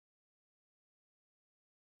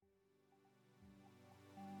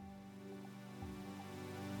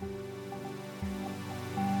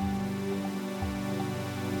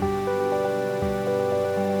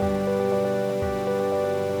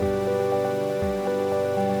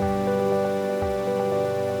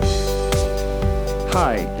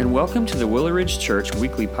Hi, and welcome to the Willow Ridge Church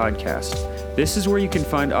Weekly Podcast. This is where you can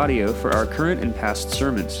find audio for our current and past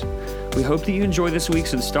sermons. We hope that you enjoy this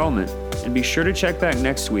week's installment, and be sure to check back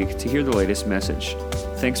next week to hear the latest message.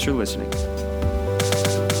 Thanks for listening.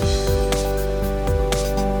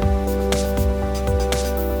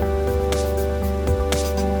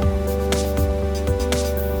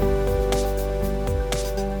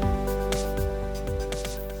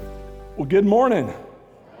 Well, good morning.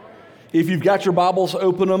 If you've got your Bibles,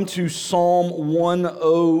 open them to Psalm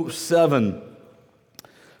 107.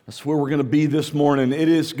 That's where we're going to be this morning. It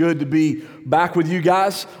is good to be back with you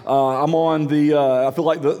guys. I'm on I feel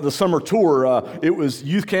like the summer tour. It was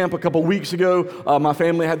youth camp a couple weeks ago. My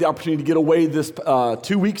family had the opportunity to get away this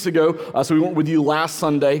 2 weeks ago. So we went with you last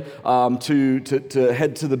Sunday to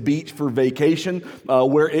head to the beach for vacation,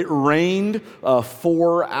 where it rained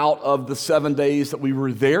 4 out of the 7 days that we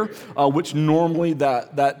were there, which normally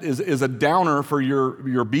that is a downer for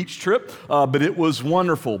your beach trip. But it was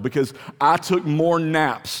wonderful because I took more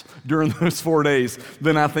naps during those 4 days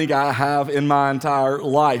than I think I have in my entire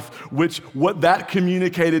life, which what that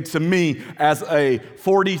communicated to me as a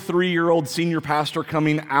 43-year-old senior pastor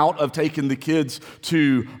coming out of taking the kids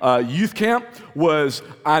to youth camp was,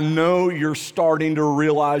 I know you're starting to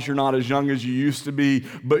realize you're not as young as you used to be,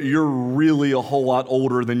 but you're really a whole lot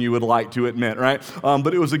older than you would like to admit, right?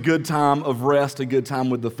 But it was a good time of rest, a good time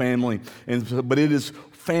with the family. But it is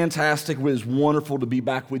fantastic. It was wonderful to be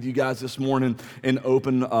back with you guys this morning and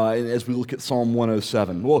open as we look at Psalm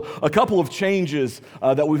 107. Well, a couple of changes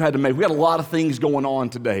that we've had to make. We had a lot of things going on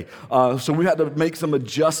today, so we had to make some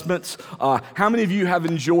adjustments. How many of you have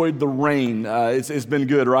enjoyed the rain? It's been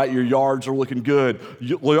good, right? Your yards are looking good.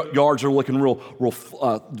 Yards are looking real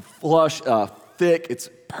flush, thick.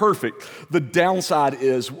 It's perfect. The downside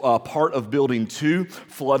is part of Building 2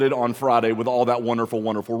 flooded on Friday with all that wonderful,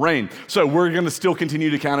 wonderful rain. So we're going to still continue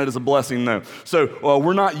to count it as a blessing, though. So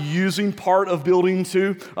we're not using part of Building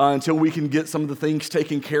 2 until we can get some of the things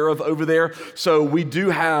taken care of over there. So we do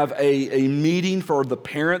have a meeting for the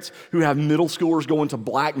parents who have middle schoolers going to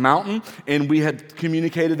Black Mountain, and we had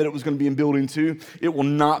communicated that it was going to be in Building 2. It will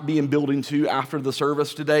not be in Building 2 after the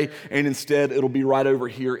service today, and instead it'll be right over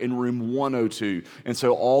here in room 102. And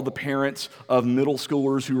so all the parents of middle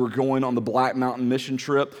schoolers who are going on the Black Mountain mission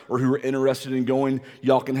trip or who are interested in going,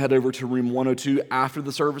 y'all can head over to room 102 after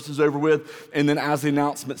the service is over with. And then as the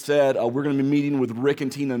announcement said, we're going to be meeting with Rick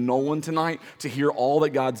and Tina Nolan tonight to hear all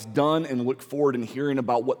that God's done and look forward and hearing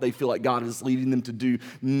about what they feel like God is leading them to do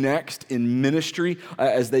next in ministry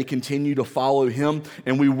as they continue to follow Him.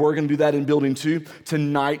 And we were going to do that in Building 2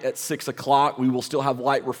 tonight at 6 o'clock. We will still have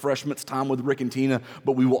light refreshments time with Rick and Tina,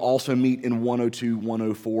 but we will also meet in 102,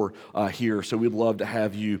 104 here, so we'd love to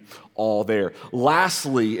have you all there.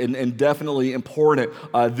 Lastly, and definitely important,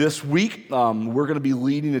 this week we're going to be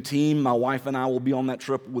leading a team. My wife and I will be on that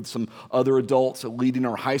trip with some other adults leading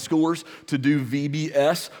our high schoolers to do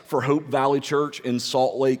VBS for Hope Valley Church in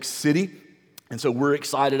Salt Lake City. And so we're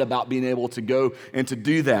excited about being able to go and to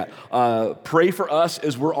do that. Pray for us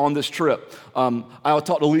as we're on this trip. I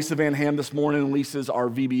talked to Lisa Van Ham this morning. Lisa's our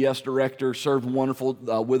VBS director, served wonderful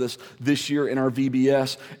with us this year in our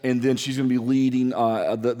VBS, and then she's going to be leading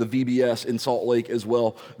the VBS in Salt Lake as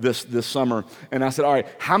well this summer. And I said, all right,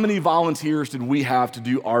 how many volunteers did we have to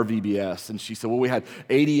do our VBS? And she said, well, we had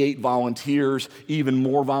 88 volunteers, even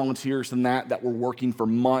more volunteers than that were working for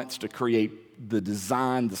months to create the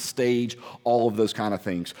design, the stage, all of those kind of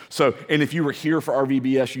things. So, and if you were here for our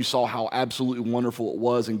VBS, you saw how absolutely wonderful it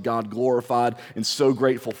was and God glorified, and so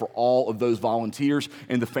grateful for all of those volunteers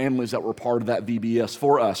and the families that were part of that VBS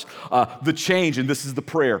for us. The change, and this is the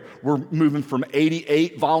prayer, we're moving from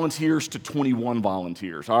 88 volunteers to 21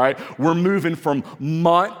 volunteers, all right? We're moving from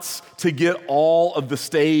months to get all of the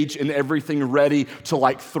stage and everything ready to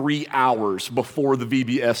like 3 hours before the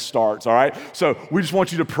VBS starts, all right? So we just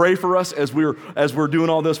want you to pray for us as we're doing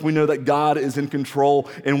all this. We know that God is in control,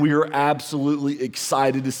 and we are absolutely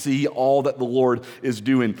excited to see all that the Lord is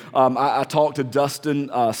doing. I talked to Dustin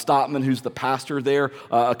Stotman, who's the pastor there,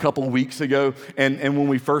 a couple of weeks ago, and when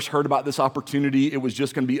we first heard about this opportunity, it was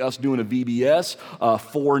just going to be us doing a VBS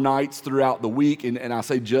 4 nights throughout the week, and I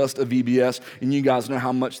say just a VBS, and you guys know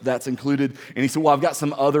how much that's included. And he said, well, I've got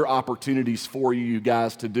some other opportunities for you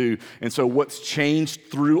guys to do. And so what's changed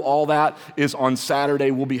through all that is on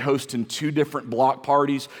Saturday, we'll be hosting 2 different block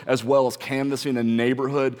parties, as well as canvassing a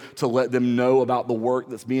neighborhood to let them know about the work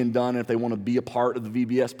that's being done. And if they want to be a part of the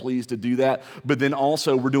VBS, please to do that. But then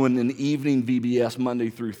also we're doing an evening VBS Monday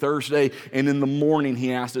through Thursday. And in the morning,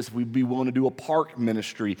 he asked us if we'd be willing to do a park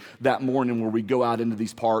ministry that morning where we go out into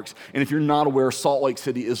these parks. And if you're not aware, Salt Lake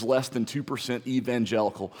City is less than 2%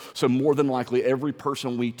 evangelical. So more than likely, every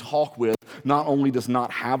person we talk with not only does not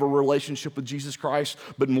have a relationship with Jesus Christ,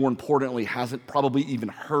 but more importantly, hasn't probably even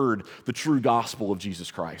heard the true gospel of Jesus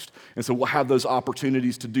Christ. And so we'll have those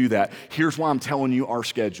opportunities to do that. Here's why I'm telling you our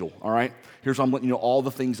schedule, all right? Here's why I'm letting you know all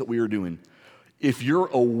the things that we are doing. If you're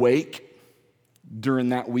awake during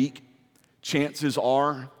that week, chances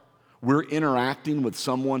are we're interacting with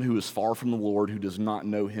someone who is far from the Lord, who does not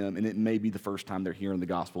know him, and it may be the first time they're hearing the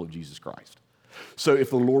gospel of Jesus Christ. So if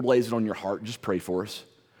the Lord lays it on your heart, just pray for us.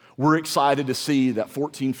 We're excited to see that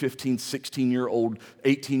 14, 15, 16-year-old,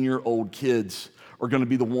 18-year-old kids are going to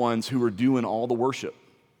be the ones who are doing all the worship,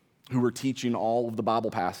 who are teaching all of the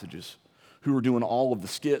Bible passages, who are doing all of the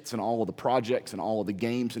skits and all of the projects and all of the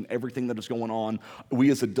games and everything that is going on.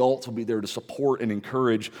 We as adults will be there to support and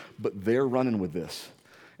encourage, but they're running with this.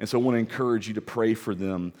 And so I want to encourage you to pray for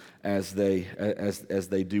them as they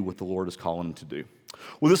do what the Lord is calling them to do.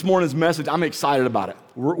 Well, this morning's message, I'm excited about it.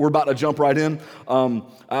 We're about to jump right in.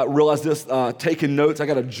 I realized this, taking notes. I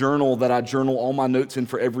got a journal that I journal all my notes in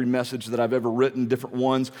for every message that I've ever written, different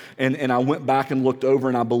ones. And I went back and looked over,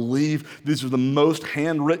 and I believe these are the most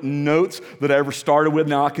handwritten notes that I ever started with.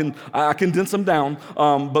 Now, I condense them down,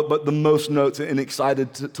 but the most notes, and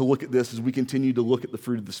excited to look at this as we continue to look at the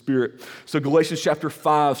fruit of the Spirit. So Galatians chapter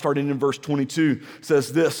 5, starting in verse 22,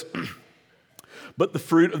 says this: But the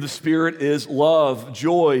fruit of the Spirit is love,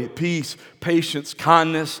 joy, peace, patience,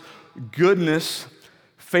 kindness, goodness,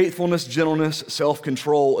 faithfulness, gentleness,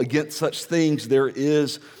 self-control. Against such things there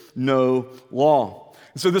is no law.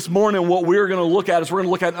 And so this morning, what we're going to look at is we're going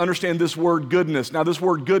to look at and understand this word goodness. Now, this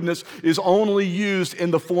word goodness is only used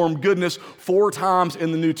in the form goodness 4 times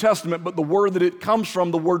in the New Testament, but the word that it comes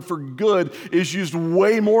from, the word for good, is used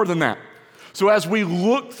way more than that. So as we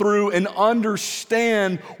look through and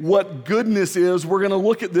understand what goodness is, we're going to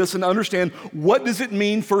look at this and understand what does it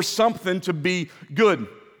mean for something to be good.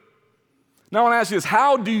 Now I want to ask you this: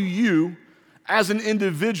 how do you, as an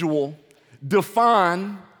individual,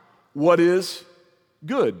 define what is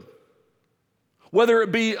good? Whether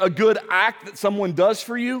it be a good act that someone does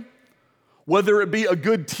for you, whether it be a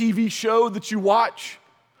good TV show that you watch,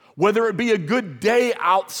 whether it be a good day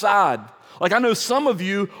outside. Like, I know some of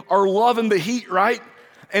you are loving the heat, right?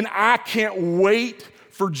 And I can't wait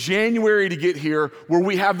for January to get here where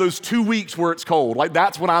we have those 2 weeks where it's cold. Like,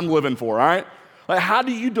 that's what I'm living for, all right? Like, how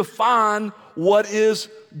do you define what is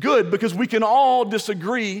good? Because we can all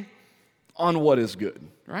disagree on what is good,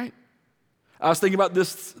 right? I was thinking about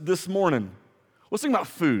this morning. Let's think about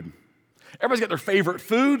food. Everybody's got their favorite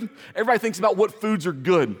food. Everybody thinks about what foods are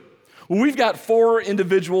good. Well, we've got 4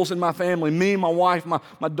 individuals in my family: me, my wife,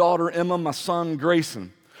 my daughter Emma, my son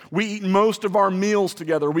Grayson. We eat most of our meals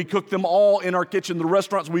together. We cook them all in our kitchen. The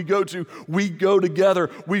restaurants we go to, we go together.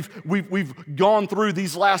 We've gone through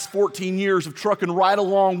these last 14 years of trucking right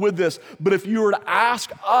along with this. But if you were to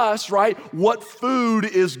ask us, right, what food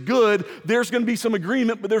is good, there's going to be some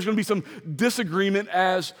agreement, but there's going to be some disagreement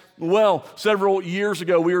as well. Several years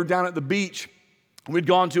ago, we were down at the beach. We'd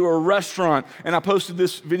gone to a restaurant, and I posted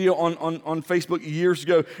this video on Facebook years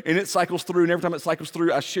ago, and it cycles through, and every time it cycles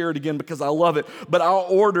through, I share it again because I love it. But I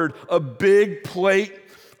ordered a big plate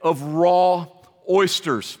of raw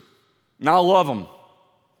oysters, and I love them.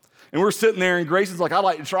 And we're sitting there, and Grayson's like, "I'd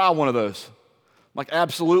like to try one of those." I'm like,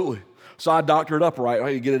 "Absolutely." So I doctor it up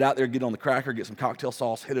right. You get it out there, get it on the cracker, get some cocktail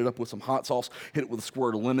sauce, hit it up with some hot sauce, hit it with a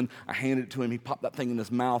squirt of lemon. I handed it to him. He popped that thing in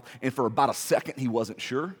his mouth, and for about a second, he wasn't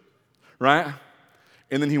sure, right?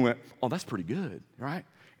 And then he went, "Oh, that's pretty good," right?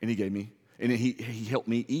 And he gave me, and he helped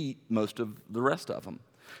me eat most of the rest of them.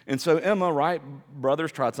 And so Emma, right,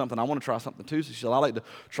 brothers tried something. I want to try something too. So she said, "I'd like to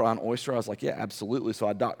try an oyster." I was like, "Yeah, absolutely." So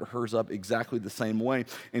I doctored hers up exactly the same way.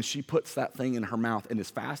 And she puts that thing in her mouth, and as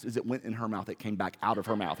fast as it went in her mouth, it came back out of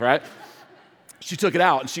her mouth, right? She took it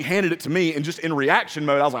out, and she handed it to me, and just in reaction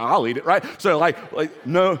mode, I was like, "I'll eat it," right? So like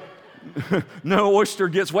no oyster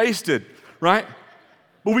gets wasted, right?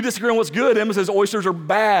 But we disagree on what's good. Emma says oysters are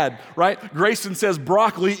bad, right? Grayson says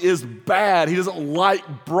broccoli is bad. He doesn't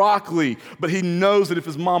like broccoli, but he knows that if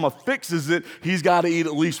his mama fixes it, he's got to eat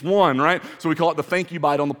at least one, right? So we call it the thank you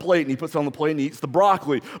bite on the plate, and he puts it on the plate and he eats the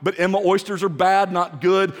broccoli. But Emma, oysters are bad, not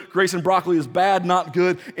good. Grayson, broccoli is bad, not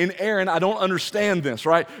good. And Aaron, I don't understand this,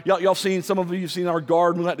 right? Y'all seen, some of you have seen our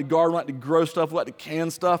garden. We like to garden, we like to grow stuff, we like to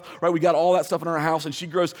can stuff, right? We got all that stuff in our house, and she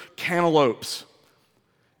grows cantaloupes.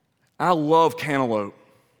 I love cantaloupe.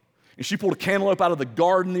 And she pulled a cantaloupe out of the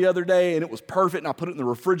garden the other day, and it was perfect, and I put it in the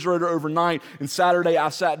refrigerator overnight. And Saturday, I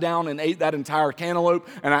sat down and ate that entire cantaloupe,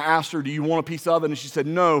 and I asked her, do you want a piece of it? And she said,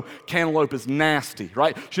 no, cantaloupe is nasty,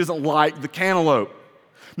 right? She doesn't like the cantaloupe.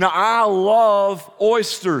 Now, I love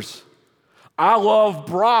oysters. I love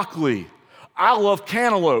broccoli. I love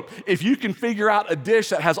cantaloupe. If you can figure out a dish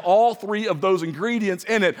that has all three of those ingredients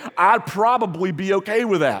in it, I'd probably be okay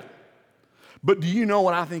with that. But do you know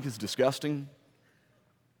what I think is disgusting?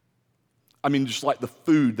 I mean, just like the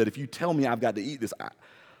food that if you tell me I've got to eat this,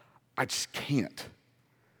 I just can't.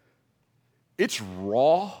 It's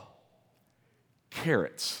raw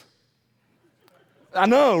carrots. I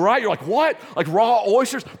know, right? You're like, what? Like raw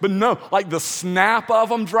oysters? But no, like the snap of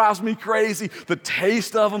them drives me crazy. The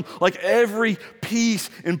taste of them, like every piece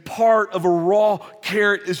and part of a raw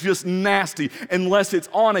carrot is just nasty unless it's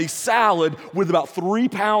on a salad with about 3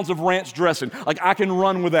 pounds of ranch dressing. Like I can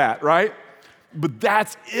run with that, right? But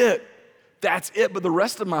that's it. That's it. But the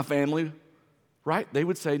rest of my family, right? They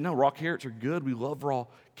would say, no, raw carrots are good. We love raw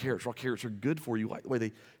carrots. Raw carrots are good for you. Like the way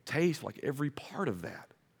they taste, like every part of that.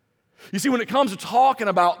 You see, when it comes to talking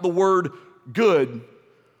about the word good,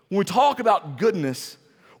 when we talk about goodness,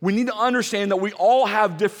 we need to understand that we all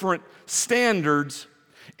have different standards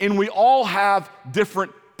and we all have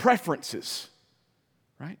different preferences,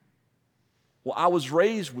 right? Well, I was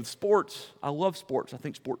raised with sports. I love sports. I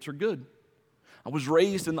think sports are good. I was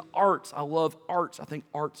raised in the arts. I love arts. I think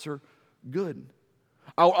arts are good.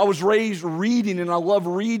 I was raised reading, and I love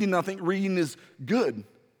reading. I think reading is good.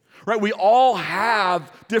 Right? We all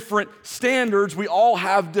have different standards. We all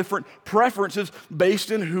have different preferences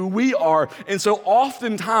based on who we are. And so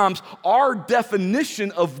oftentimes our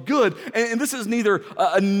definition of good, and this is neither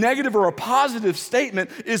a negative or a positive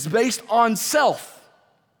statement, is based on self.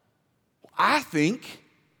 I think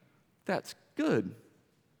that's good.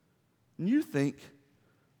 And you think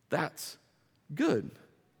that's good.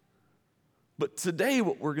 But today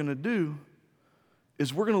what we're going to do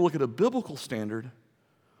is we're going to look at a biblical standard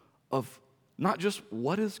of not just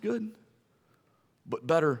what is good, but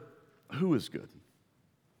better, who is good.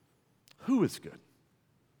 Who is good.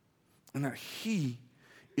 And that He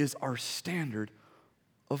is our standard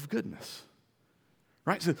of goodness.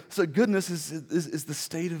 Right? So goodness is the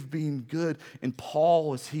state of being good. And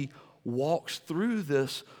Paul, as he walks through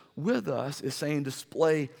this with us, is saying,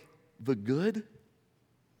 display the good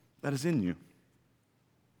that is in you.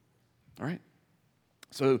 All right?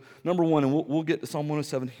 So number one, and we'll get to Psalm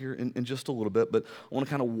 107 here in just a little bit, but I want to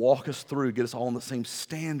kind of walk us through, get us all on the same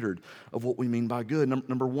standard of what we mean by good.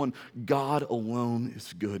 Number one, God alone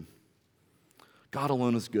is good. God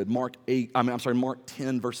alone is good. Mark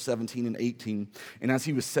 10, verse 17 and 18. And as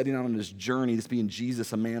he was setting out on his journey, this being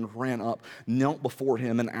Jesus, a man ran up, knelt before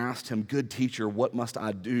him, and asked him, "Good teacher, what must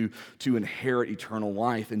I do to inherit eternal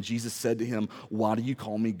life?" And Jesus said to him, "Why do you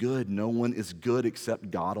call me good? No one is good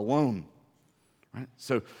except God alone." Right?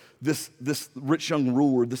 So this rich young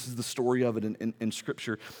ruler, this is the story of it in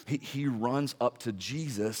Scripture. He runs up to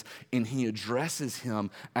Jesus and he addresses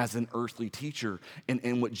him as an earthly teacher.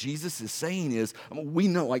 And what Jesus is saying is, we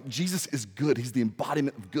know like Jesus is good. He's the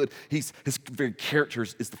embodiment of good. His very character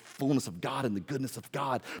is the fullness of God and the goodness of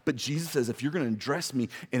God. But Jesus says, if you're going to address me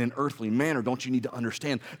in an earthly manner, don't you need to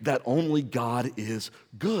understand that only God is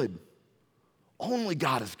good? Only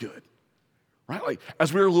God is good. Right? Like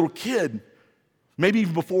as we were a little kid, maybe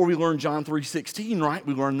even before we learned John 3:16, right?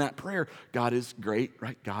 We learned that prayer. God is great,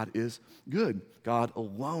 right? God is good. God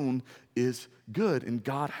alone is good, and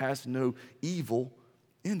God has no evil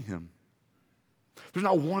in him. There's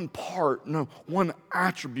not one part, no one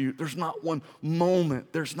attribute. There's not one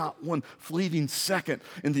moment. There's not one fleeting second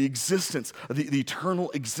in the existence, the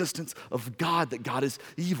eternal existence of God, that God is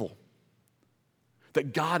evil.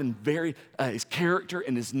 That God in his character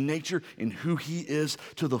and his nature and who he is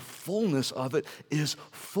to the fullness of it is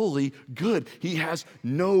fully good. He has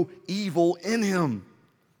no evil in him.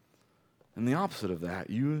 And the opposite of that,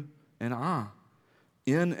 you and I,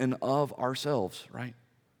 in and of ourselves, right?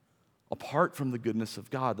 Apart from the goodness of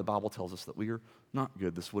God, the Bible tells us that we are not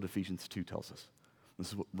good. This is what Ephesians 2 tells us. This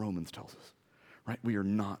is what Romans tells us, right? We are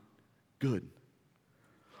not good.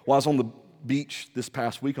 Well, I was on the beach this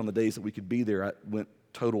past week on the days that we could be there. I went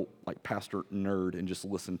total like pastor nerd and just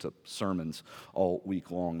listened to sermons all week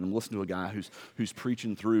long. And I'm listening to a guy who's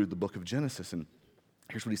preaching through the book of Genesis, and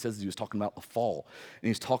here's what he says. He was talking about the fall, and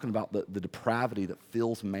he's talking about the depravity that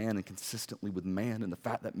fills man and consistently with man, and the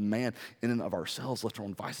fact that man in and of ourselves, left our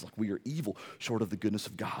own vices, like we are evil, short of the goodness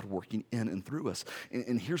of God working in and through us.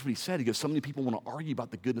 And here's what he said. He goes, so many people want to argue about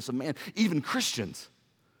the goodness of man, even Christians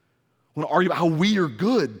want to argue about how we are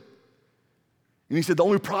good. And he said, the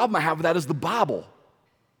only problem I have with that is the Bible.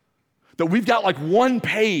 That we've got like one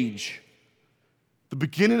page, the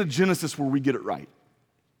beginning of Genesis, where we get it right.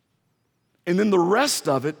 And then the rest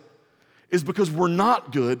of it is because we're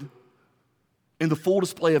not good in the full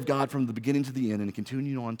display of God from the beginning to the end and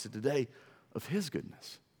continuing on to today of his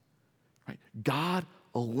goodness. Right? God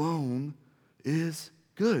alone is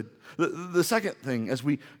good. The second thing as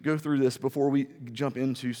we go through this before we jump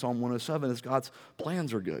into Psalm 107 is God's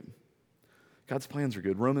plans are good. God's plans are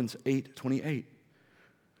good. Romans 8:28.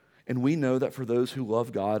 And we know that for those who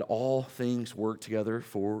love God, all things work together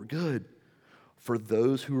for good, for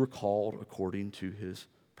those who are called according to his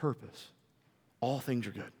purpose. All things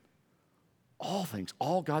are good. All things,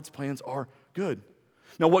 all God's plans are good.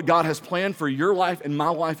 Now, what God has planned for your life and my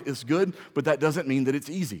life is good, but that doesn't mean that it's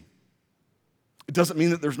easy. It doesn't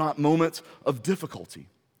mean that there's not moments of difficulty.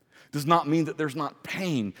 It does not mean that there's not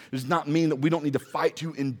pain. It does not mean that we don't need to fight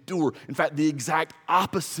to endure. In fact, the exact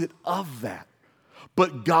opposite of that.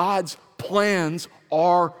 But God's plans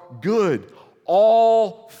are good.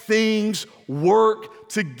 All things work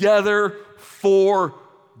together for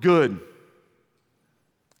good.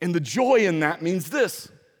 And the joy in that means this.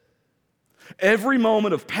 Every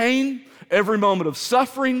moment of pain, every moment of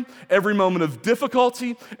suffering, every moment of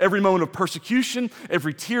difficulty, every moment of persecution,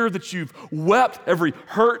 every tear that you've wept, every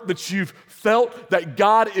hurt that you've felt, that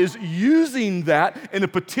God is using that in a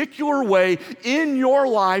particular way in your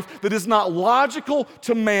life that is not logical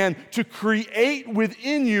to man to create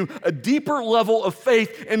within you a deeper level of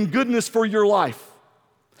faith and goodness for your life.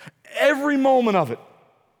 Every moment of it.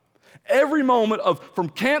 Every moment of from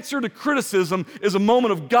cancer to criticism is a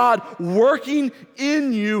moment of God working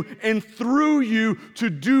in you and through you to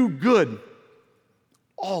do good.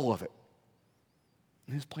 All of it.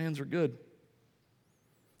 And his plans are good.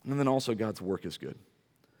 And then also God's work is good.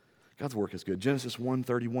 God's work is good. Genesis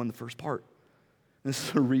 1:31, the first part. This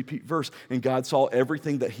is a repeat verse. And God saw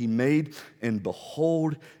everything that he made, and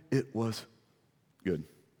behold, it was good.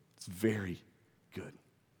 It's very good.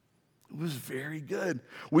 It was very good.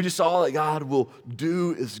 We just saw that God will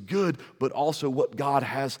do is good, but also what God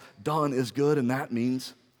has done is good, and that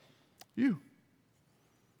means you.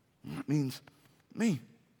 That means me.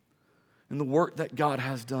 And the work that God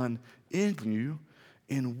has done in you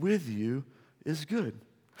and with you is good.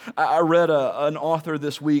 I read an author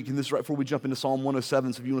this week, and this is right before we jump into Psalm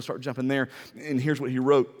 107, so if you want to start jumping there, and here's what he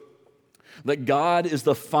wrote. That God is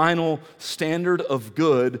the final standard of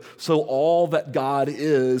good, so all that God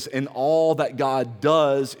is and all that God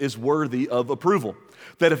does is worthy of approval.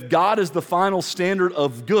 That if God is the final standard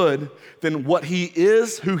of good, then what he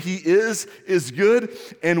is, who he is good,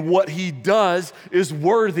 and what he does is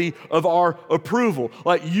worthy of our approval.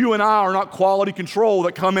 Like you and I are not quality control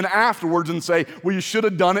that come in afterwards and say, well, you should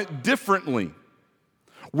have done it differently.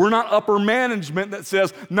 We're not upper management that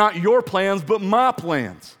says, not your plans, but my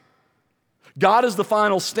plans. God is the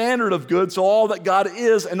final standard of good, so all that God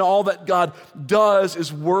is and all that God does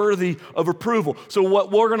is worthy of approval. So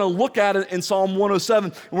what we're going to look at in Psalm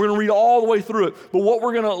 107, and we're going to read all the way through it, but what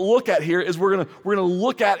we're going to look at here is we're going to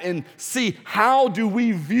look at and see how do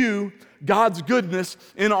we view God's goodness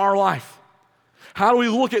in our life. How do we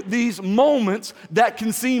look at these moments that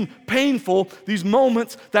can seem painful, these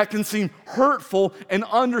moments that can seem hurtful, and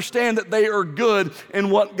understand that they are good in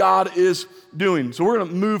what God is doing? So we're going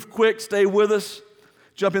to move quick, stay with us.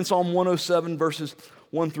 Jump in Psalm 107, verses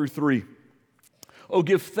 1 through 3. Oh,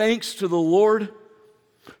 give thanks to the Lord,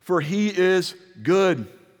 for he is good,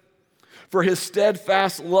 for his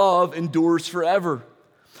steadfast love endures forever.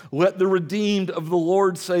 Let the redeemed of the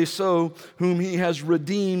Lord say so, whom he has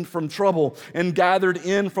redeemed from trouble and gathered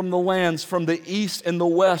in from the lands, from the east and the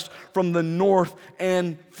west, from the north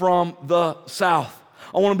and from the south.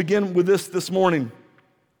 I want to begin with this morning.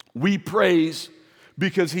 We praise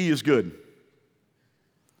because he is good.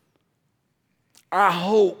 I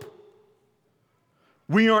hope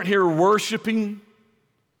we aren't here worshiping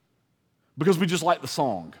because we just like the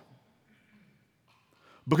song,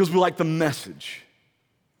 because we like the message,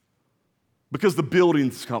 because the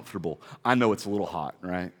building's comfortable. I know it's a little hot,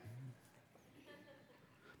 right?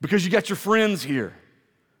 Because you got your friends here.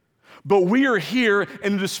 But we are here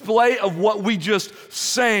in a display of what we just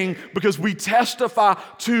sang because we testify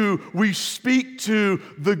to, we speak to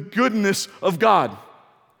the goodness of God.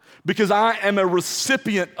 Because I am a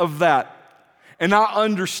recipient of that. And I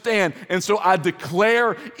understand. And so I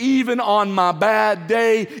declare, even on my bad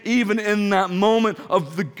day, even in that moment,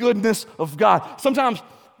 of the goodness of God. Sometimes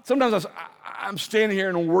I'm standing here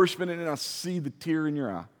and I'm worshiping and I see the tear in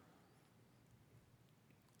your eye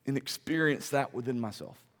and experience that within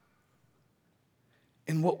myself.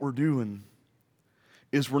 And what we're doing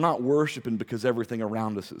is we're not worshiping because everything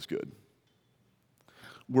around us is good.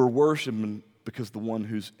 We're worshiping because the one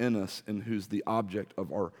who's in us and who's the object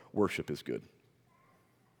of our worship is good.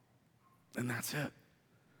 And that's it.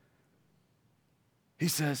 He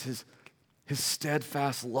says his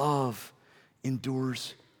steadfast love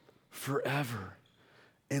endures forever.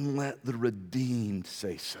 And let the redeemed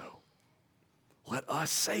say so. Let us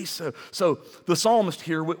say so. So the psalmist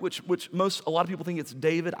here, which a lot of people think it's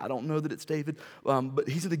David. I don't know that it's David, but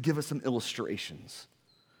he's going to give us some illustrations,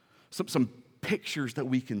 some pictures that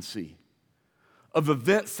we can see of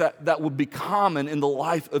events that would be common in the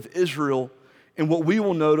life of Israel. And what we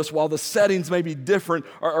will notice, while the settings may be different,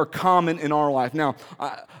 are common in our life. Now,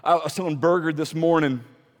 I was telling Berger this morning,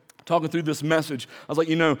 talking through this message, I was like,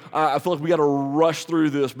 I feel like we got to rush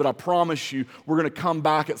through this, but I promise you, we're going to come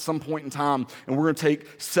back at some point in time, and we're going to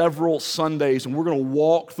take several Sundays, and we're going to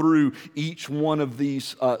walk through each one of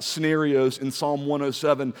these scenarios in Psalm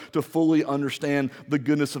 107 to fully understand the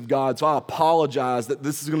goodness of God. So I apologize that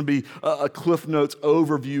this is going to be a Cliff Notes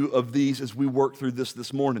overview of these as we work through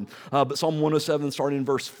this morning. But Psalm 107, starting in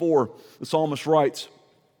verse 4, the psalmist writes,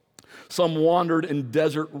 "Some wandered in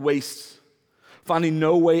desert wastes, finding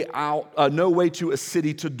no way to a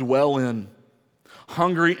city to dwell in.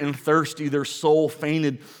 Hungry and thirsty, their soul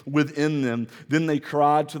fainted within them. Then they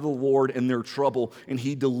cried to the Lord in their trouble, and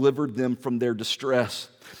he delivered them from their distress.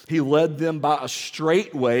 He led them by a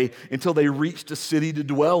straight way until they reached a city to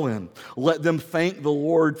dwell in. Let them thank the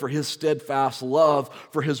Lord for his steadfast love,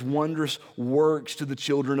 for his wondrous works to the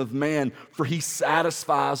children of man. For he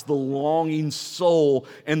satisfies the longing soul,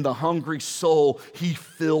 and the hungry soul he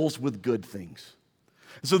fills with good things."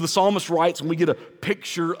 So the psalmist writes, and we get a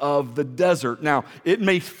picture of the desert. Now, it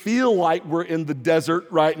may feel like we're in the desert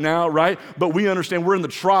right now, right? But we understand we're in the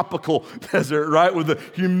tropical desert, right? With the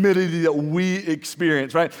humidity that we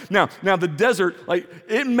experience, right? Now the desert,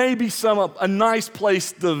 it may be a nice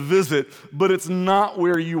place to visit, but it's not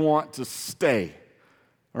where you want to stay.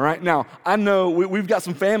 All right. Now, I know we've got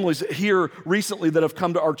some families here recently that have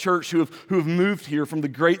come to our church who have moved here from the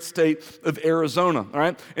great state of Arizona. All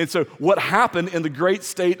right. And so what happened in the great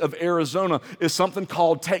state of Arizona is something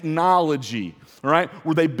called technology. All right,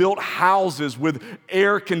 where they built houses with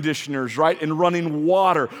air conditioners, right, and running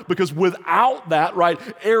water. Because without that, right,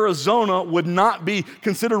 Arizona would not be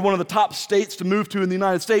considered one of the top states to move to in the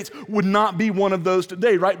United States, would not be one of those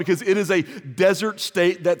today, right? Because it is a desert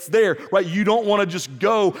state that's there, right? You don't want to just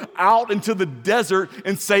go out into the desert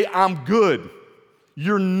and say, "I'm good."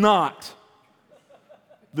 You're not.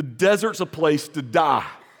 The desert's a place to die,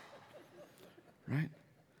 right?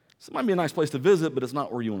 So it might be a nice place to visit, but it's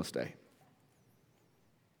not where you want to stay.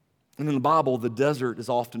 And in the Bible, the desert is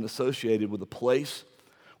often associated with a place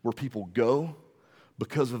where people go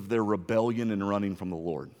because of their rebellion and running from the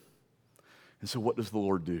Lord. And so what does the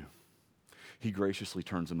Lord do? He graciously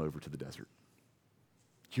turns them over to the desert.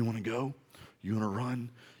 You want to go? You want to run?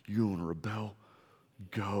 You want to rebel?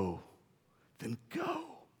 Go. Then go.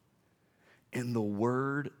 And the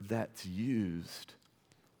word that's used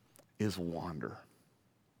is wander.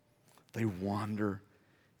 They wander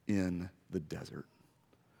in the desert.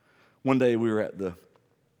 One day we were at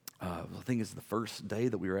I think it's the first day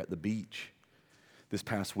that we were at the beach this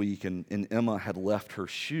past week, and Emma had left her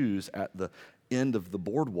shoes at the end of the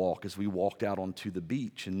boardwalk as we walked out onto the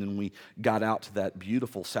beach, and then we got out to that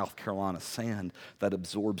beautiful South Carolina sand that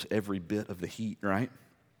absorbs every bit of the heat, right?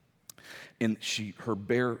 And her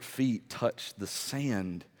bare feet touched the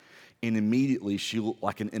sand, and immediately she looked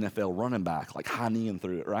like an NFL running back, like high-kneeing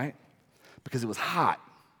through it, right? Because it was hot.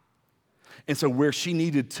 And so where she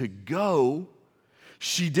needed to go,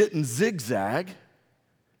 she didn't zigzag,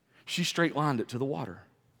 she straight lined it to the water,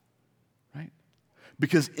 right?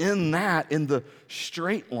 Because in the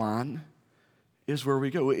straight line is where we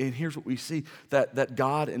go. And here's what we see, that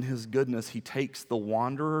God in his goodness, he takes the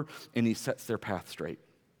wanderer and he sets their path straight.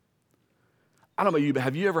 I don't know about you, but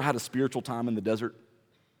have you ever had a spiritual time in the desert?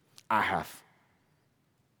 I have.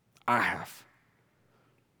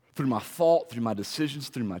 Through my fault, through my decisions,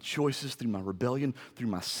 through my choices, through my rebellion, through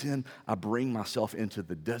my sin, I bring myself into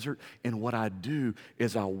the desert. And what I do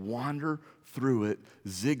is I wander through it,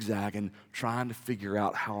 zigzagging, trying to figure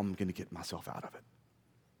out how I'm going to get myself out of it.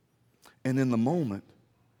 And in the moment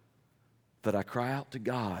that I cry out to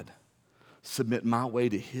God, submit my way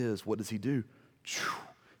to his, what does he do?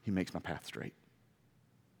 He makes my path straight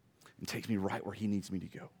and takes me right where he needs me to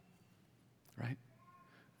go, right?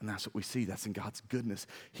 And that's what we see. That's in God's goodness.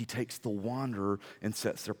 He takes the wanderer and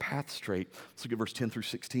sets their path straight. Let's look at verse 10 through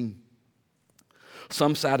 16.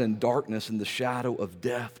 Some sat in darkness in the shadow of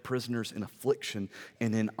death, prisoners in affliction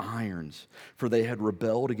and in irons, for they had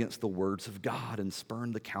rebelled against the words of God and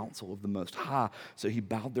spurned the counsel of the Most High. So he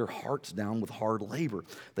bowed their hearts down with hard labor.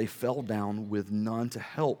 They fell down with none to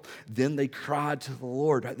help. Then they cried to the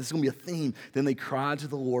Lord. Right? This is going to be a theme. Then they cried to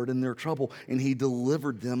the Lord in their trouble, and he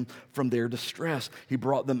delivered them from their distress. He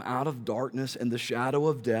brought them out of darkness and the shadow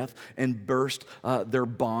of death and burst their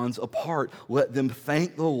bonds apart. Let them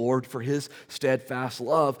thank the Lord for his steadfast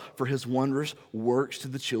love, for his wondrous works to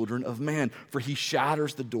the children of man. For he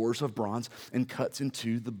shatters the doors of bronze and cuts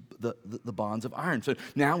into the bonds of iron. So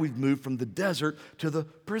now we've moved from the desert to the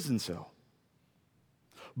prison cell.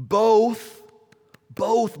 Both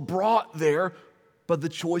brought there by the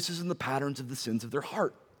choices and the patterns of the sins of their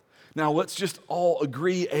heart. Now, let's just all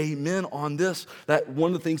agree, amen, on this, that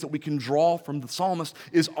one of the things that we can draw from the psalmist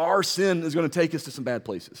is our sin is going to take us to some bad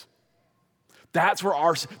places. That's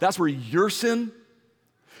where your sin,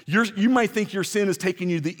 you may think your sin is taking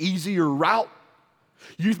you the easier route.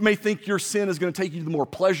 You may think your sin is going to take you to the more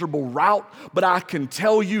pleasurable route, but I can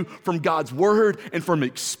tell you from God's word and from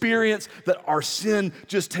experience that our sin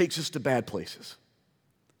just takes us to bad places.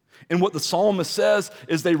 And what the psalmist says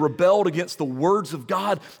is they rebelled against the words of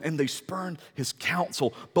God and they spurned his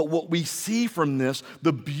counsel. But what we see from this,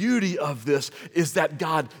 the beauty of this, is that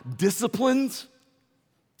God disciplines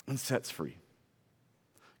and sets free.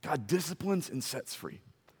 God disciplines and sets free.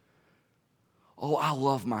 Oh, I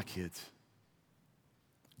love my kids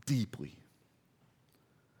deeply.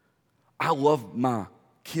 I love my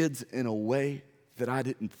kids in a way that I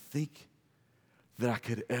didn't think that I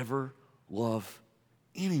could ever love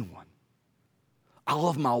anyone. I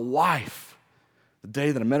love my wife. The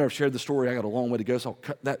day that I met her, I've shared the story. I got a long way to go, so I'll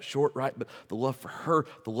cut that short, right? But the love for her,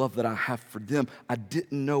 the love that I have for them, I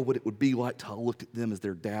didn't know what it would be like till I looked at them as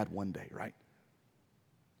their dad one day, right?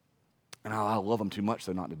 And I love them too much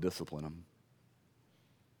so not to discipline them.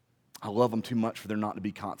 I love them too much for there not to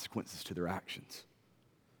be consequences to their actions.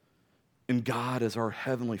 And God, as our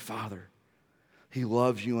Heavenly Father, he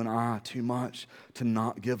loves you and I too much to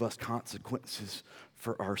not give us consequences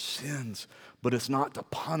for our sins. But it's not to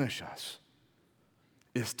punish us.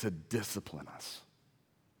 It's to discipline us.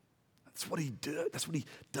 That's what he did. That's what he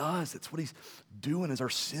does. That's what he's doing as our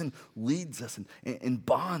sin leads us in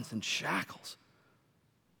bonds and shackles.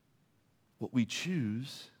 What we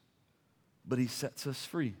choose, but he sets us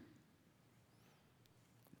free.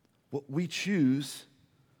 What we choose,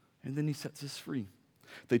 and then he sets us free.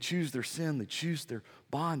 They choose their sin, they choose their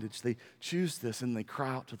bondage, they choose this, and they cry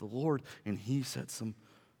out to the Lord, and he sets them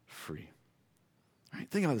free. All right,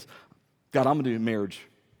 think about this. God, I'm going to do marriage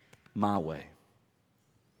my way.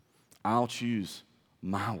 I'll choose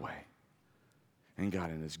my way. And God,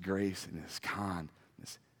 in his grace and his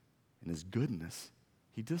kindness and his goodness,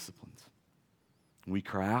 he disciplines. We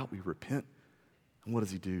cry out, we repent, and what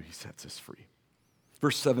does he do? He sets us free.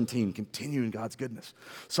 Verse 17, continuing God's goodness.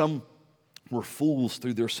 Some were fools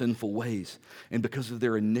through their sinful ways, and because of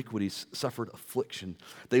their iniquities suffered affliction.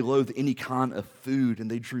 They loathed any kind of food,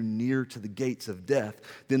 and they drew near to the gates of death.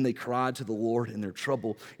 Then they cried to the Lord in their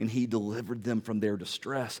trouble, and he delivered them from their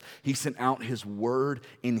distress. He sent out his word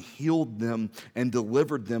and healed them and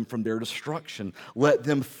delivered them from their destruction. Let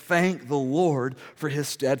them thank the Lord for his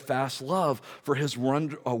steadfast love, for his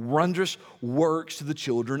wondrous works to the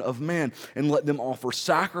children of man, and let them offer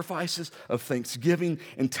sacrifices of thanksgiving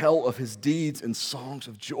and tell of his deeds and songs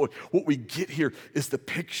of joy. What we get here is the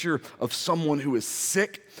picture of someone who is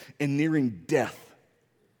sick and nearing death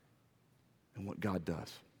and what God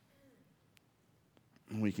does.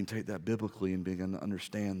 And we can take that biblically and begin to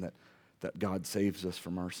understand that God saves us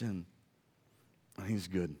from our sin. And he's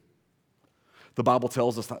good. The Bible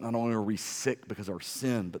tells us that not only are we sick because of our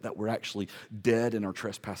sin, but that we're actually dead in our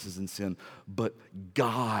trespasses and sin. But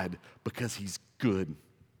God, because he's good,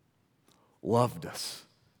 loved us.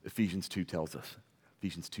 Ephesians 2 tells us,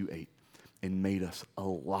 Ephesians 2:8, and made us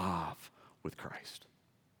alive with Christ.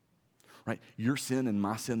 Right? Your sin and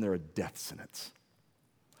my sin, they're a death sentence.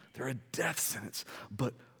 They're a death sentence.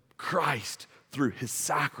 But Christ, through his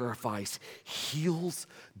sacrifice, heals,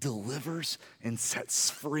 delivers, and sets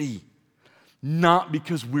free. Not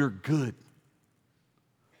because we're good,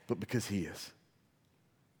 but because he is.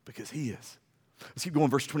 Because he is. Let's keep going,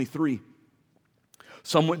 verse 23.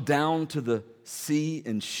 Some went down to the sea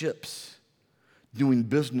in ships, doing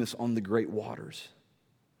business on the great waters.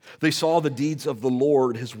 They saw the deeds of the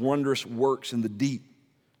Lord, his wondrous works in the deep.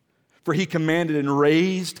 For he commanded and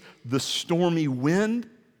raised the stormy wind,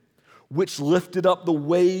 which lifted up the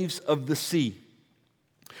waves of the sea.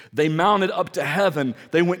 They mounted up to heaven.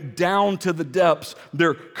 They went down to the depths.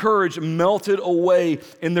 Their courage melted away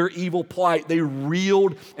in their evil plight. They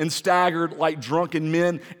reeled and staggered like drunken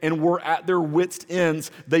men and were at their wits'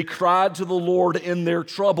 ends. They cried to the Lord in their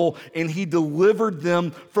trouble, and he delivered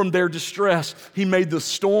them from their distress. He made the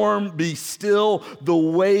storm be still. The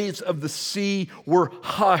waves of the sea were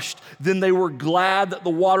hushed. Then they were glad that the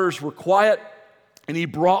waters were quiet, and he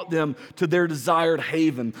brought them to their desired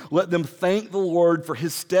haven. Let them thank the Lord for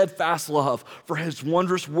his steadfast love, for his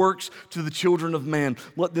wondrous works to the children of man.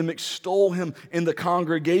 Let them extol him in the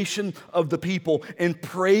congregation of the people and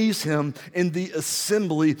praise him in the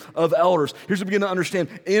assembly of elders. Here's what we begin to understand.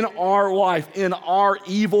 In our life, in our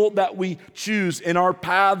evil that we choose, in our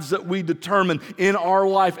paths that we determine, in our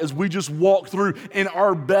life as we just walk through in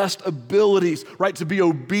our best abilities, right, to be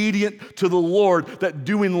obedient to the Lord, that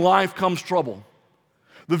doing life comes trouble.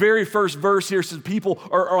 The very first verse here says people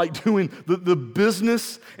are like doing the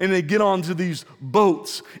business, and they get onto these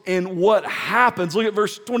boats. And what happens, look at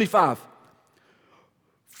verse 25.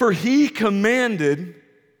 For he commanded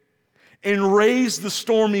and raised the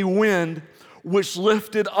stormy wind, which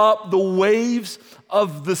lifted up the waves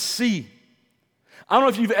of the sea. I don't know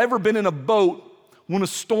if you've ever been in a boat when a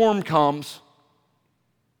storm comes,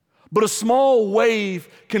 but a small wave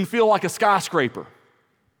can feel like a skyscraper.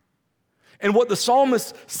 And what the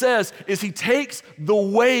psalmist says is he takes the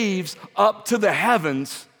waves up to the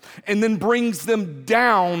heavens and then brings them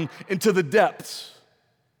down into the depths.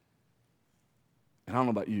 And I don't know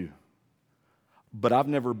about you, but I've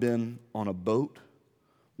never been on a boat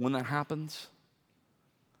when that happens,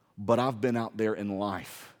 but I've been out there in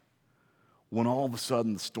life when all of a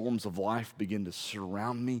sudden the storms of life begin to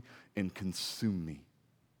surround me and consume me.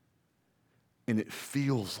 And it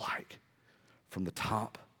feels like from the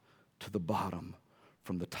top to the bottom,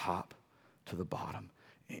 from the top to the bottom.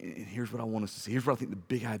 And here's what I want us to see. Here's what I think the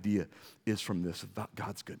big idea is from this about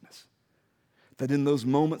God's goodness. That in those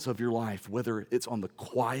moments of your life, whether it's on the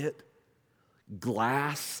quiet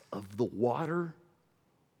glass of the water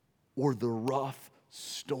or the rough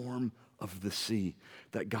storm of the sea,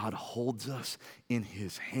 that God holds us in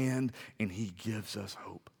his hand and he gives us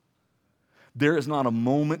hope. There is not a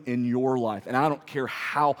moment in your life, and I don't care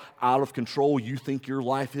how out of control you think your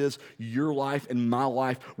life is, your life and my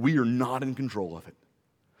life, we are not in control of it.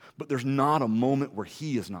 But there's not a moment where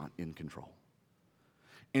he is not in control.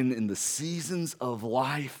 And in the seasons of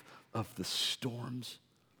life, of the storms,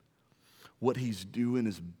 what he's doing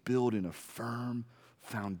is building a firm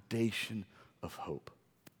foundation of hope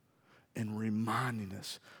and reminding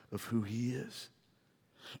us of who he is.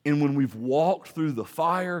 And when we've walked through the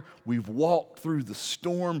fire, we've walked through the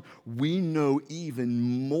storm, we know even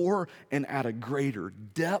more and at a greater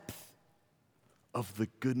depth of the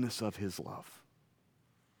goodness of his love.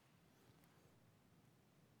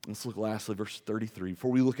 Let's look lastly, verse 33.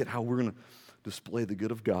 Before we look at how we're going to display the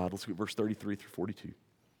good of God, let's look at verse 33 through 42.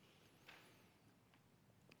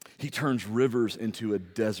 He turns rivers into a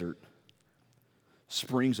desert,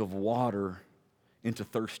 springs of water into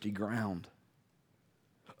thirsty ground,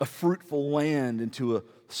 a fruitful land into a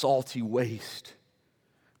salty waste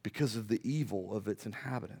because of the evil of its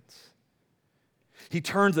inhabitants. He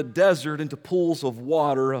turns a desert into pools of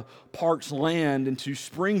water, a parched land into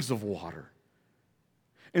springs of water.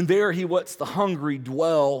 And there he lets the hungry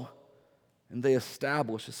dwell, and they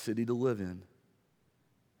establish a city to live in.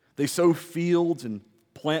 They sow fields and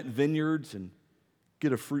plant vineyards and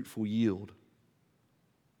get a fruitful yield.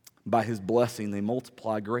 By his blessing, they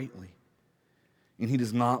multiply greatly, and he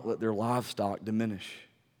does not let their livestock diminish.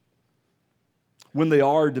 When they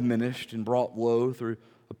are diminished and brought low through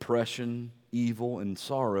oppression, evil, and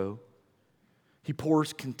sorrow, he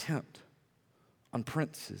pours contempt on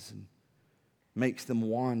princes and makes them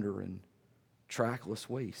wander in trackless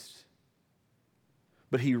wastes.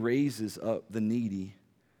 But he raises up the needy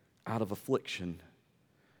out of affliction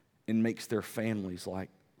and makes their families like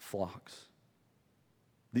flocks.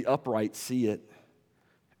 The upright see it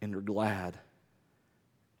and are glad,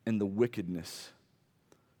 and the wickedness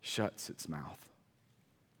shuts its mouth.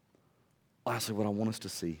 Lastly, what I want us to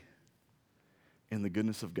see in the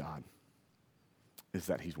goodness of God is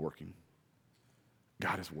that he's working.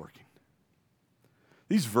 God is working.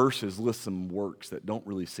 These verses list some works that don't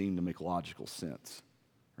really seem to make logical sense,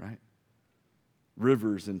 right?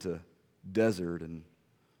 Rivers into desert and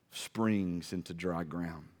springs into dry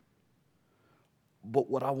ground. But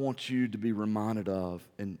what I want you to be reminded of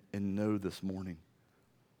and know this morning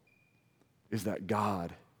is that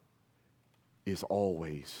God is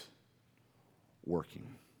always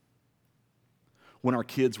working. When our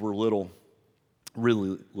kids were little,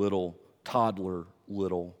 really little, toddler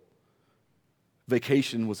little,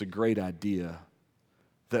 Vacation was a great idea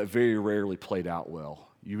that very rarely played out well.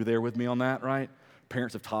 You were there with me on that, right?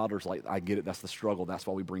 Parents of toddlers, like, I get it, that's the struggle. That's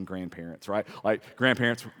why we bring grandparents, right? Like,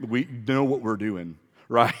 grandparents, we know what we're doing,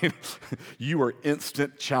 right? You are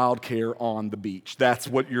instant child care on the beach. That's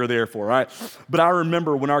what you're there for, right? But I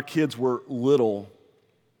remember when our kids were little,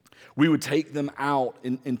 we would take them out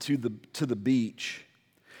to the beach,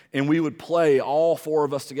 and we would play, all four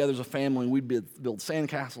of us together as a family, and we'd build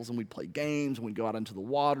sandcastles, and we'd play games, and we'd go out into the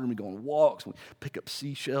water, and we'd go on walks, and we'd pick up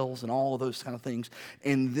seashells and all of those kind of things.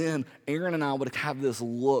 And then Aaron and I would have this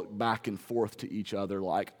look back and forth to each other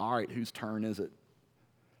like, all right, whose turn is it?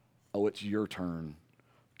 Oh, it's your turn.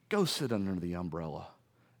 Go sit under the umbrella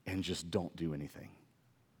and just don't do anything,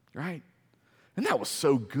 right? And that was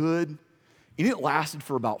so good. And it lasted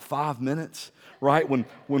for about 5 minutes, right? When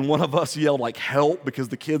one of us yelled like help because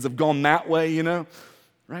the kids have gone that way,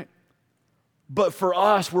 right? But for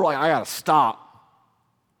us, we're like, I gotta stop.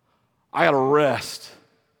 I gotta rest.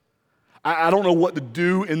 I don't know what to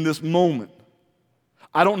do in this moment.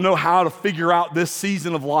 I don't know how to figure out this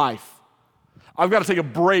season of life. I've got to take a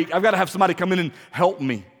break. I've got to have somebody come in and help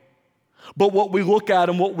me. But what we look at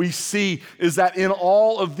and what we see is that in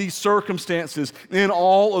all of these circumstances, in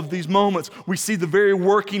all of these moments, we see the very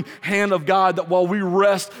working hand of God, that while we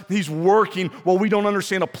rest, He's working. While we don't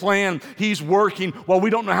understand a plan, He's working. While we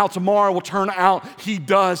don't know how tomorrow will turn out, He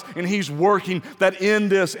does, and He's working. That in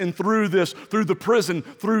this and through this, through the prison,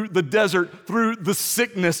 through the desert, through the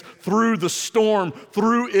sickness, through the storm,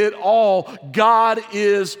 through it all, God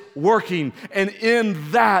is working. And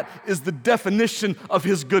in that is the definition of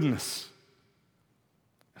His goodness.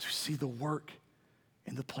 As we see the work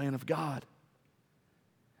and the plan of God.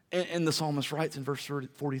 And the psalmist writes in verse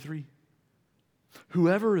 43,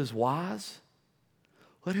 whoever is wise,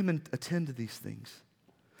 let him attend to these things.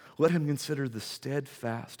 Let him consider the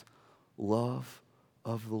steadfast love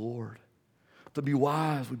of the Lord. To be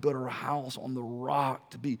wise, we build our house on the rock.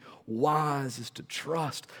 To be wise is to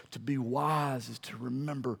trust. To be wise is to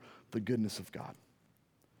remember the goodness of God.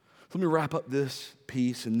 So let me wrap up this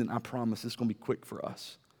piece, and then I promise this is going to be quick for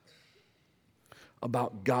us.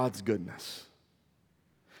 About God's goodness.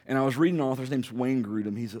 And I was reading an author, his name's Wayne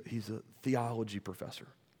Grudem. He's a theology professor.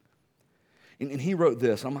 And he wrote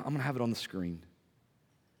this. I'm going to have it on the screen.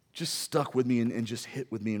 Just stuck with me and just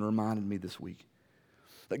hit with me and reminded me this week.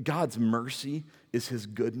 That God's mercy is His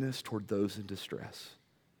goodness toward those in distress.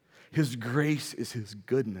 His grace is His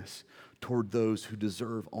goodness toward those who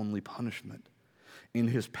deserve only punishment. And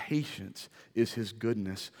His patience is His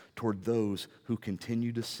goodness toward those who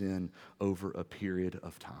continue to sin over a period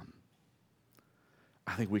of time.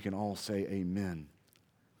 I think we can all say amen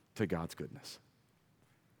to God's goodness.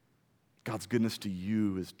 God's goodness to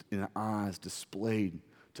you is in eyes displayed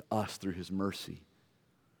to us through His mercy,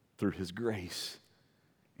 through His grace,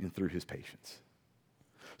 and through His patience.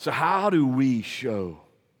 So how do we show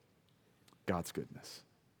God's goodness?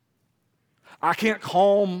 I can't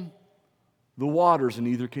calm the waters, and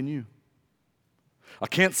neither can you. I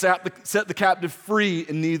can't set the captive free,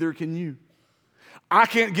 and neither can you. I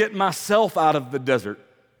can't get myself out of the desert,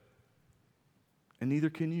 and neither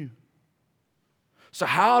can you. So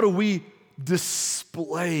how do we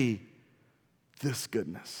display this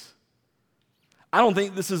goodness? I don't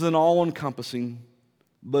think this is an all-encompassing,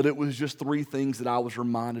 but it was just 3 things that I was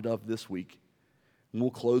reminded of this week. And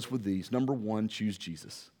we'll close with these. Number 1, choose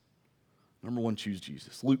Jesus. Number 1, choose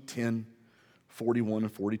Jesus. Luke 10, 41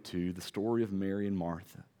 and 42, the story of Mary and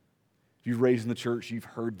Martha. If you've raised in the church, you've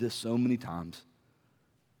heard this so many times,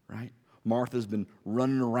 right? Martha's been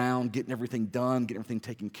running around, getting everything done, getting everything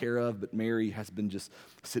taken care of, but Mary has been just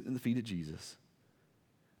sitting at the feet of Jesus.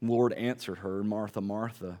 And the Lord answered her, Martha,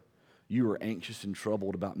 Martha, you are anxious and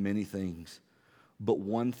troubled about many things, but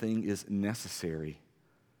one thing is necessary.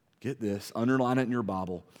 Get this, underline it in your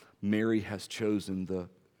Bible. Mary has chosen the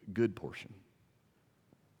good portion,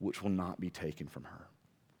 which will not be taken from her.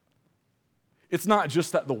 It's not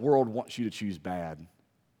just that the world wants you to choose bad.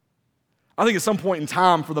 I think at some point in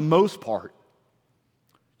time, for the most part,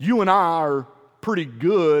 you and I are pretty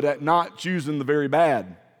good at not choosing the very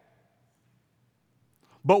bad.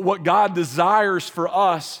 But what God desires for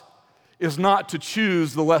us is not to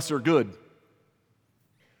choose the lesser good,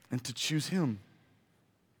 and to choose Him.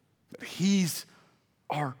 He's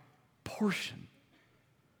our portion.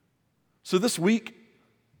 So this week,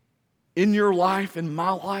 in your life, in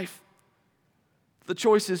my life, the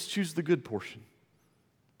choice is choose the good portion.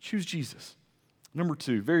 Choose Jesus. Number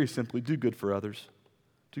 2, very simply, do good for others.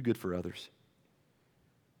 Do good for others.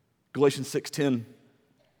 Galatians 6:10.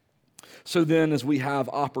 So then, as we have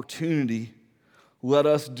opportunity, let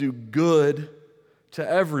us do good to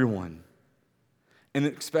everyone, and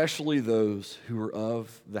especially those who are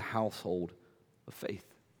of the household of faith.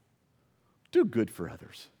 Do good for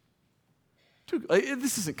others.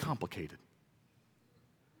 This isn't complicated.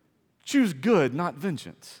 Choose good, not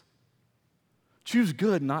vengeance. Choose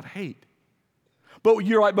good, not hate. But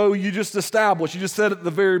you're like, Bo, you just said at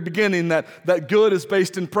the very beginning that good is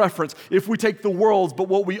based in preference. If we take the world's, but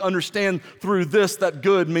what we understand through this, that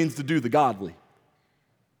good means to do the godly.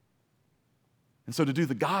 And so to do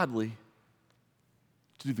the godly,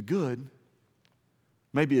 to do the good,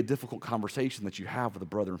 may be a difficult conversation that you have with a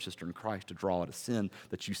brother and sister in Christ to draw out a sin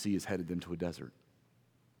that you see is headed into a desert.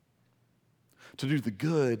 To do the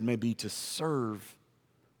good may be to serve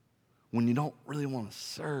when you don't really want to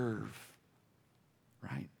serve,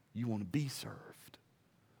 right? You want to be served.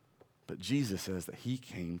 But Jesus says that he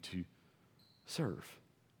came to serve.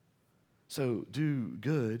 So do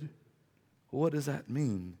good. What does that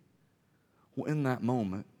mean? Well, in that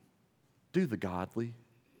moment, do the godly.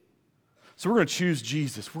 So we're going to choose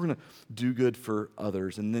Jesus. We're going to do good for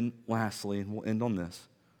others. And then lastly, and we'll end on this,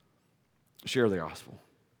 share the gospel.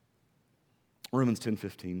 Romans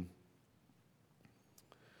 10:15.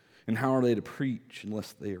 And how are they to preach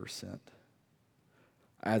unless they are sent?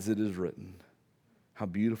 As it is written, how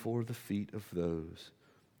beautiful are the feet of those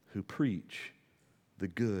who preach the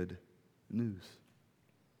good news.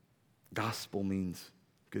 Gospel means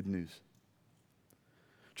good news.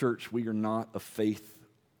 Church, we are not a faith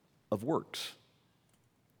of works.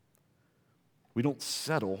 We don't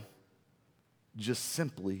settle just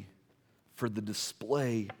simply for the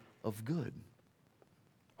display of good.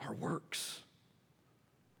 Our works.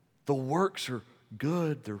 The works are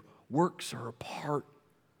good. The works are a part.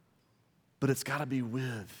 But it's got to be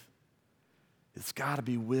with. It's got to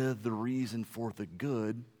be with the reason for the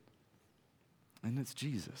good. And it's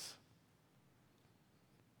Jesus.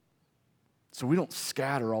 So we don't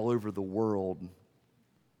scatter all over the world.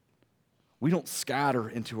 We don't scatter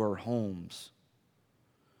into our homes.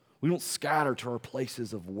 We don't scatter to our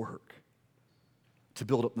places of work to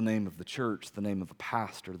build up the name of the church, the name of the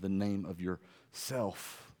pastor, the name of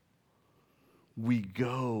yourself. We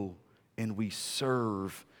go and we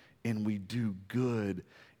serve and we do good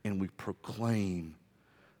and we proclaim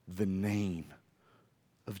the name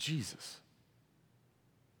of Jesus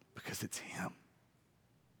because it's him.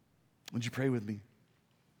 Would you pray with me?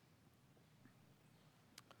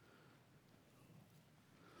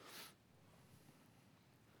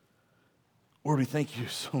 Lord, we thank you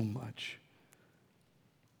so much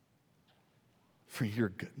for your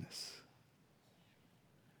goodness.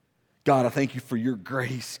 God, I thank you for your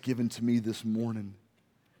grace given to me this morning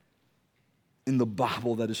in the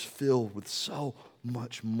Bible that is filled with so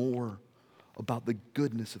much more about the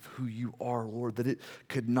goodness of who you are, Lord, that it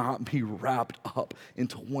could not be wrapped up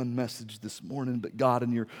into one message this morning. But God,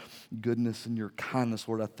 in your goodness and your kindness,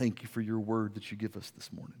 Lord, I thank you for your word that you give us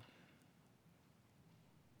this morning.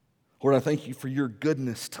 Lord, I thank you for your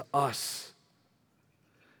goodness to us.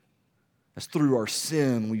 As through our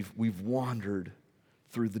sin, we've wandered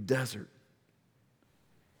through the desert.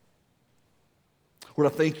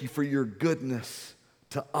 Lord, I thank you for your goodness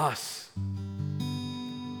to us.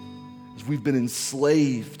 As we've been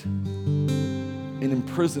enslaved and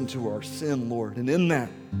imprisoned to our sin, Lord. And in that,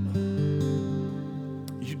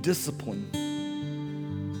 you discipline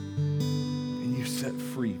and you set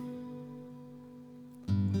free.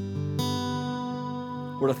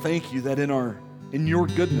 Lord, I thank you that in your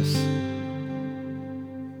goodness,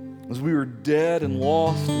 as we were dead and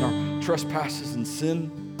lost in our trespasses and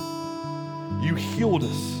sin, you healed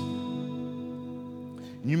us.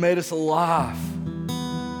 And you made us alive.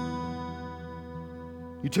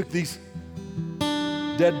 You took these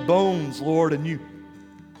dead bones, Lord, and you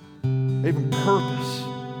gave them purpose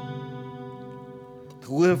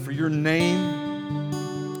to live for your name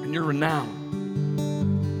and your renown.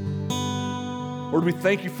 Lord, we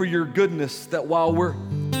thank you for your goodness that while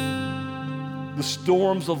the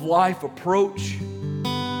storms of life approach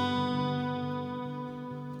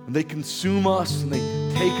and they consume us and they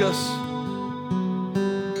take us,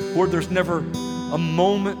 Lord, there's never a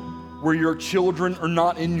moment where your children are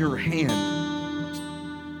not in your hand.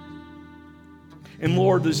 And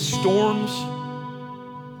Lord, the storms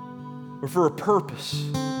are for a purpose.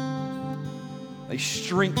 They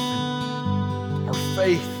strengthen our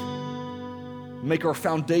faith, make our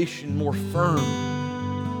foundation more firm,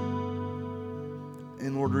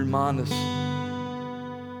 and Lord, remind us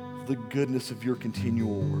of the goodness of your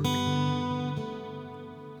continual work.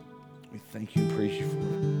 We thank you and praise you for it.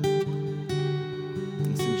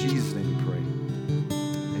 It's in Jesus' name we pray.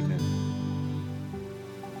 Amen.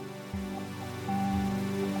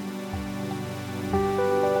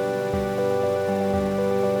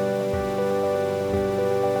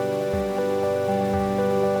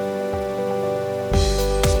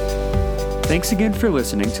 Thanks again for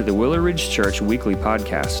listening to the Willow Ridge Church Weekly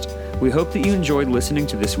Podcast. We hope that you enjoyed listening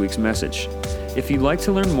to this week's message. If you'd like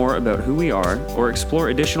to learn more about who we are or explore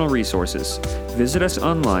additional resources, visit us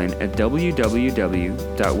online at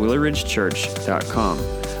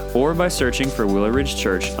www.willowridgechurch.com or by searching for Willow Ridge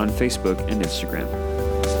Church on Facebook and Instagram.